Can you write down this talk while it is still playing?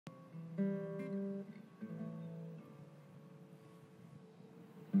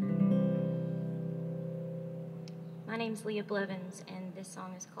name's Leah Blevins, and this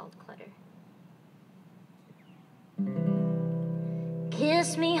song is called Clutter.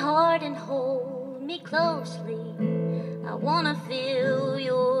 Kiss me hard and hold me closely. I wanna feel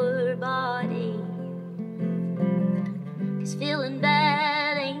your body. 'Cause feeling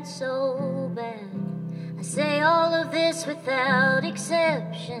bad ain't so bad. I say all of this without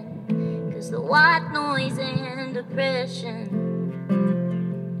exception, 'cause the white noise and depression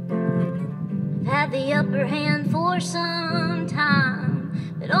had the upper hand for some time.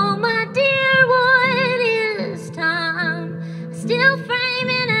 But oh my dear, what is time? Still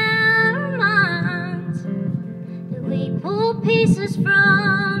framing our minds that we pull pieces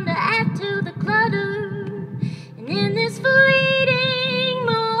from to add to the clutter. And in this fleeting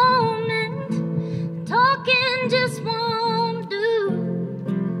moment, talking just won't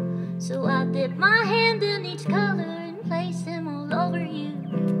do. So I dip my hand in each color and place them all over you.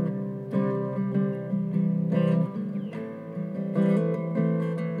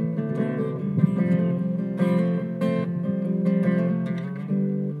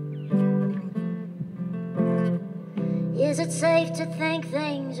 Is it safe to think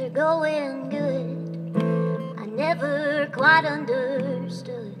things are going good? I never quite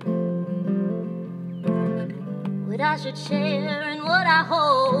understood what I should share and what I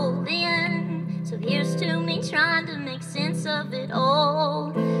hold in. So here's to me trying to make sense of it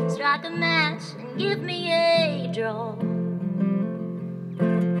all. Strike a match and give me a draw.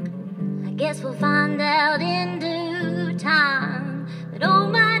 I guess we'll find out in due time. But oh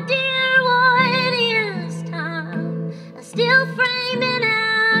my dear, what is time? Still framing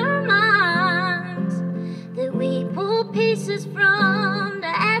our minds that we pull pieces from to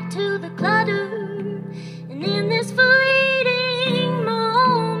add to the clutter. And in this fleeting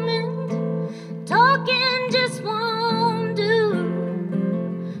moment, talking just won't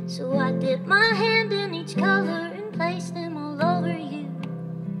do. So I dip my hand in each color and place them all over you.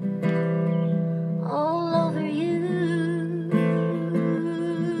 All over you.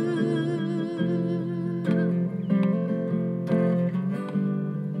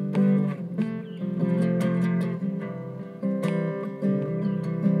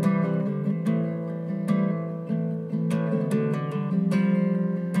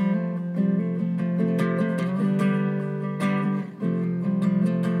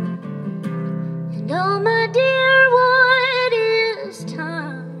 Oh my dear, what is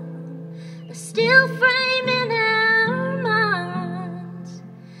time? Still framing our minds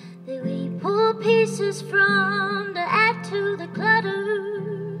that we pull pieces from to add to the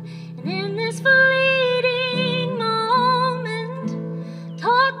clutter. And in this fleeting moment,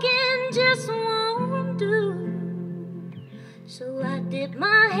 talking just won't do. So I dip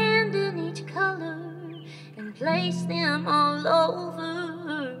my hand in each color and place them all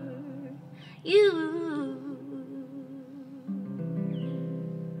over you.